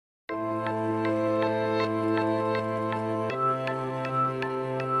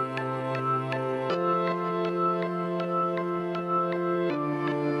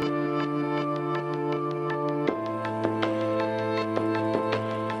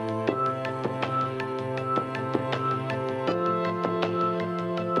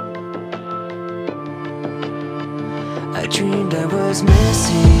dreamed I was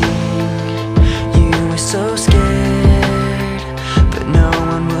missing. You were so scared, but no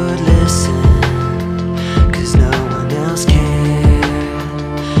one would listen, 'cause no one else cared.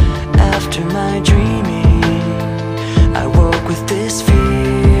 After my dreaming, I woke with this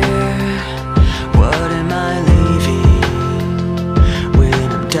fear. What am I leaving when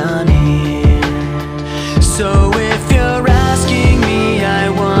I'm done here? So if you're asking me, I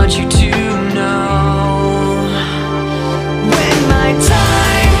want you to know, when my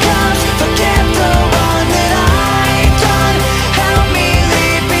time comes, forget the wrong that I've done. Help me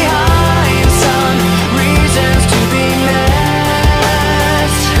leave behind some reasons to be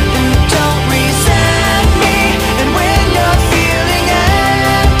missed. And don't resent me, and when you're feeling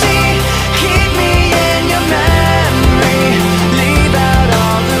empty, keep me in your memory. Leave out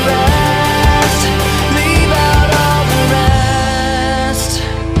all the rest. Leave out all the rest.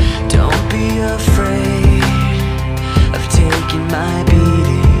 Don't be afraid of taking my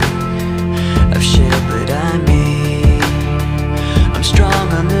beating, of shit that I made. I'm strong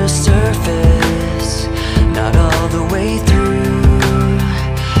on the surface, not all the way through.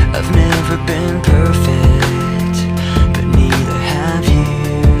 I've never been perfect, but neither have you.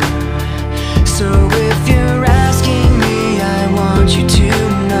 So if you're asking me, I want you to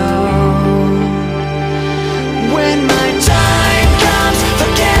know, when my time comes,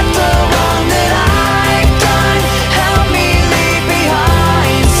 forget the wrong that I've done. Help me leave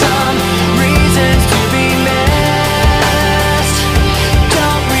behind some reasons to be missed.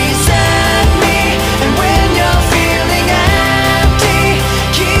 Don't resent me, and when you're feeling empty,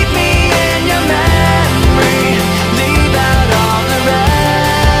 keep me in your memory. Leave out all the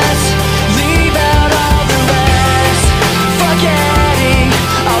rest. Leave out all the rest. Forgetting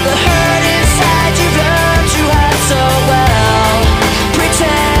all the hurt inside you've learned to hide so well.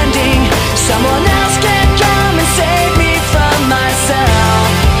 Pretending someone else can come and save me from myself.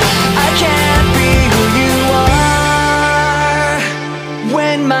 I can't be who you are.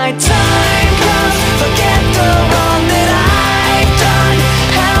 When my time comes, forget the wrong that I've done.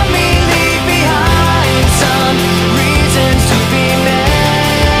 Help me leave behind some reasons to be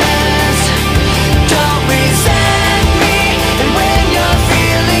missed. Don't resent me, and when you're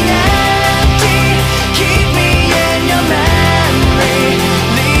feeling empty, keep me in your memory.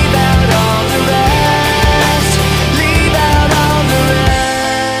 Leave out all the rest. Leave out all the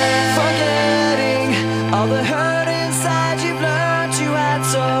rest. Forgetting all the hurt inside you've learned to hide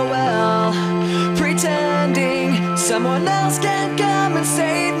so well. Pretending someone else can come and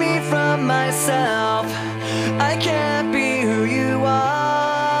save me from myself. I can't be who you are.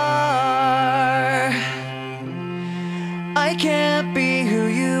 I can't be who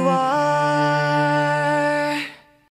you are.